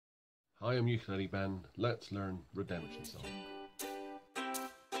Hi, I'm Ukulele Ben. Let's learn Redemption Song.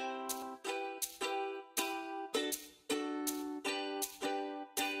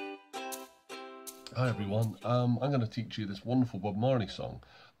 Hi everyone, I'm going to teach you this wonderful Bob Marley song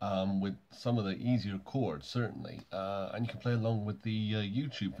with some of the easier chords, certainly, and you can play along with the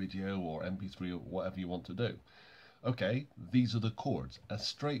YouTube video or MP3 or whatever you want to do. Okay, these are the chords, as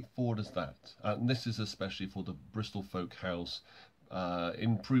straightforward as that, and this is especially for the Bristol Folk House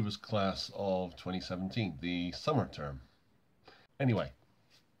Improvers class of 2017, the summer term. Anyway,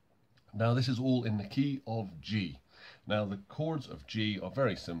 now this is all in the key of G. Now the chords of G are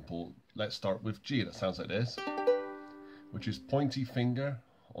very simple. Let's start with G. That sounds like this, which is pointy finger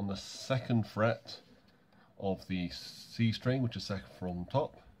on the 2nd fret of the C string, which is second from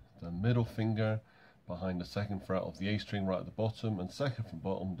top, the middle finger behind the 2nd fret of the A string right at the bottom, and second from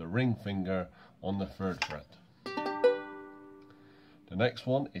bottom, the ring finger on the 3rd fret. The next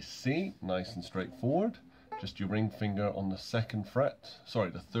one is C, nice and straightforward, just your ring finger on the 2nd fret,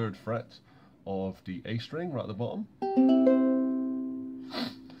 sorry, the 3rd fret of the A string right at the bottom.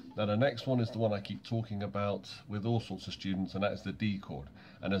 Now the next one is the one I keep talking about with all sorts of students, and that is the D chord,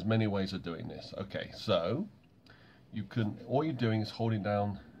 and there's many ways of doing this. Okay, so all you're doing is holding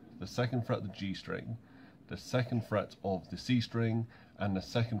down the 2nd fret of the G string, the 2nd fret of the C string, and the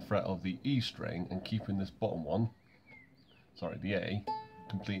 2nd fret of the E string, and keeping this bottom one, sorry, the A,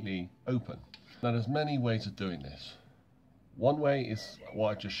 completely open. Now there's many ways of doing this. One way is what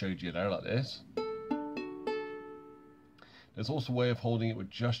I just showed you there, like this. There's also a way of holding it with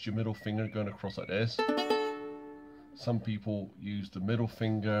just your middle finger going across like this. Some people use the middle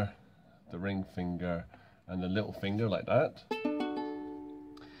finger, the ring finger, and the little finger like that.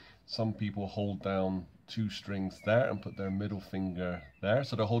 Some people hold down 2 strings there and put their middle finger there.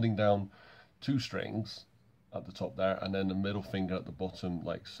 So they're holding down 2 strings at the top there, and then the middle finger at the bottom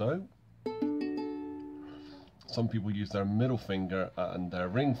like so. Some people use their middle finger and their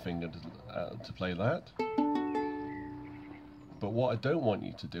ring finger to play that. But what I don't want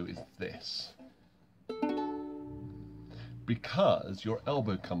you to do is this, because your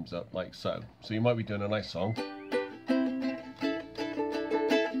elbow comes up like so. So you might be doing a nice song.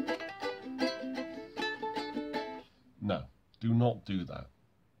 No, do not do that.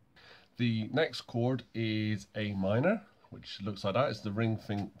 The next chord is A minor, which looks like that. It's the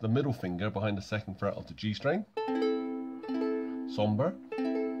middle finger behind the 2nd fret of the G string. Somber.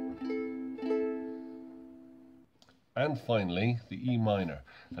 And finally, the E minor.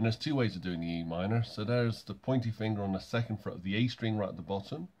 And there's 2 ways of doing the E minor. So there's the pointy finger on the 2nd fret of the A string right at the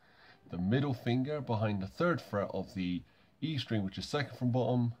bottom, the middle finger behind the 3rd fret of the E string, which is second from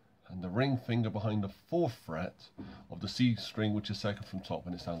bottom, and the ring finger behind the 4th fret of the C string, which is second from top,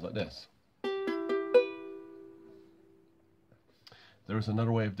 and it sounds like this. There is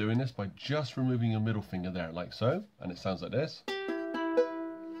another way of doing this by just removing your middle finger there, like so, and it sounds like this.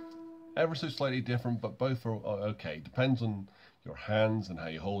 Ever so slightly different, but both are okay. Depends on your hands and how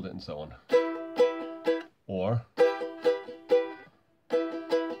you hold it and so on. Or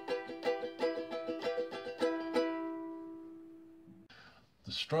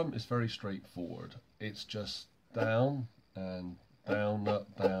the strum is very straightforward. It's just down and down,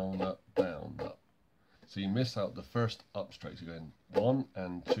 up, down, up, down, up. So you miss out the first up strokes. You're going 1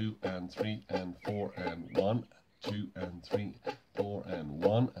 and 2 and 3 and 4 and 1, 2 and 3, 4 and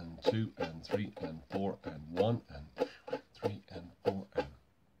 1 and 2 and 3 and 4 and 1 and 2 and 3 and 4 and...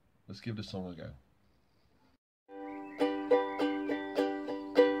 Let's give this song a go.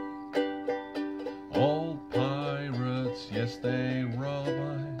 All pirates, yes they rob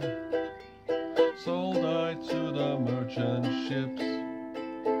I, sold I to the merchant ships.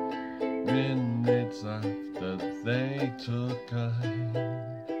 Minutes after they took I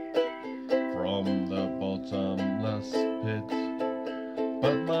from the bottomless pit,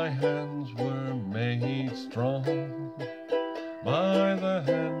 but my hands were made strong by the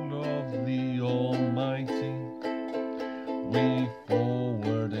hand of the Almighty. We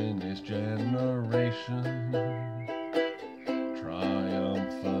forward in this generation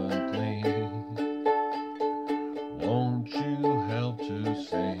triumphantly. Won't you help to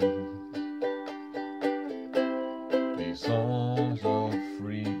sing these songs of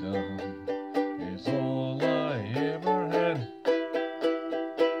freedom? Is all I ever had.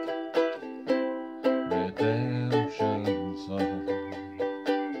 Redemption song,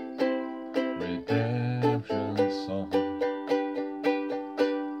 redemption song.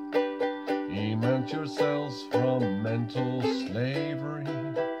 Emancipate yourselves from mental slavery.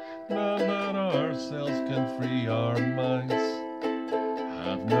 None but ourselves can free our minds.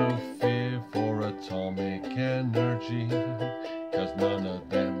 Have no fear for atomic energy, 'cause none of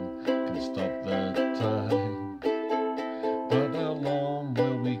them can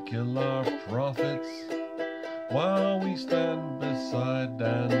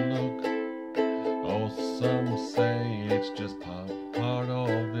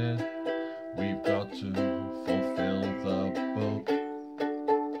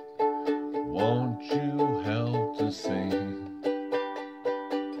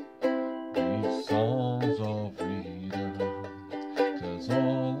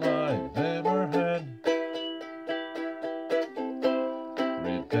I've ever had.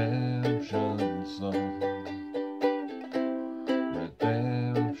 Redemption song.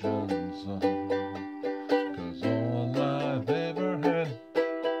 Redemption song. 'Cause all I've ever had.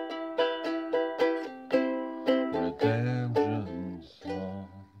 Redemption song.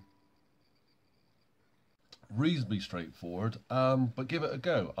 Reasonably straightforward, but give it a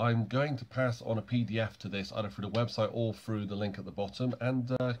go. I'm going to pass on a PDF to this either through the website or through the link at the bottom, and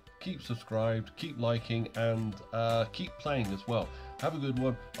keep subscribed, keep liking, and keep playing as well. Have a good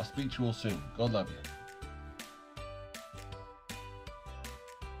one. I'll speak to you all soon. God love you.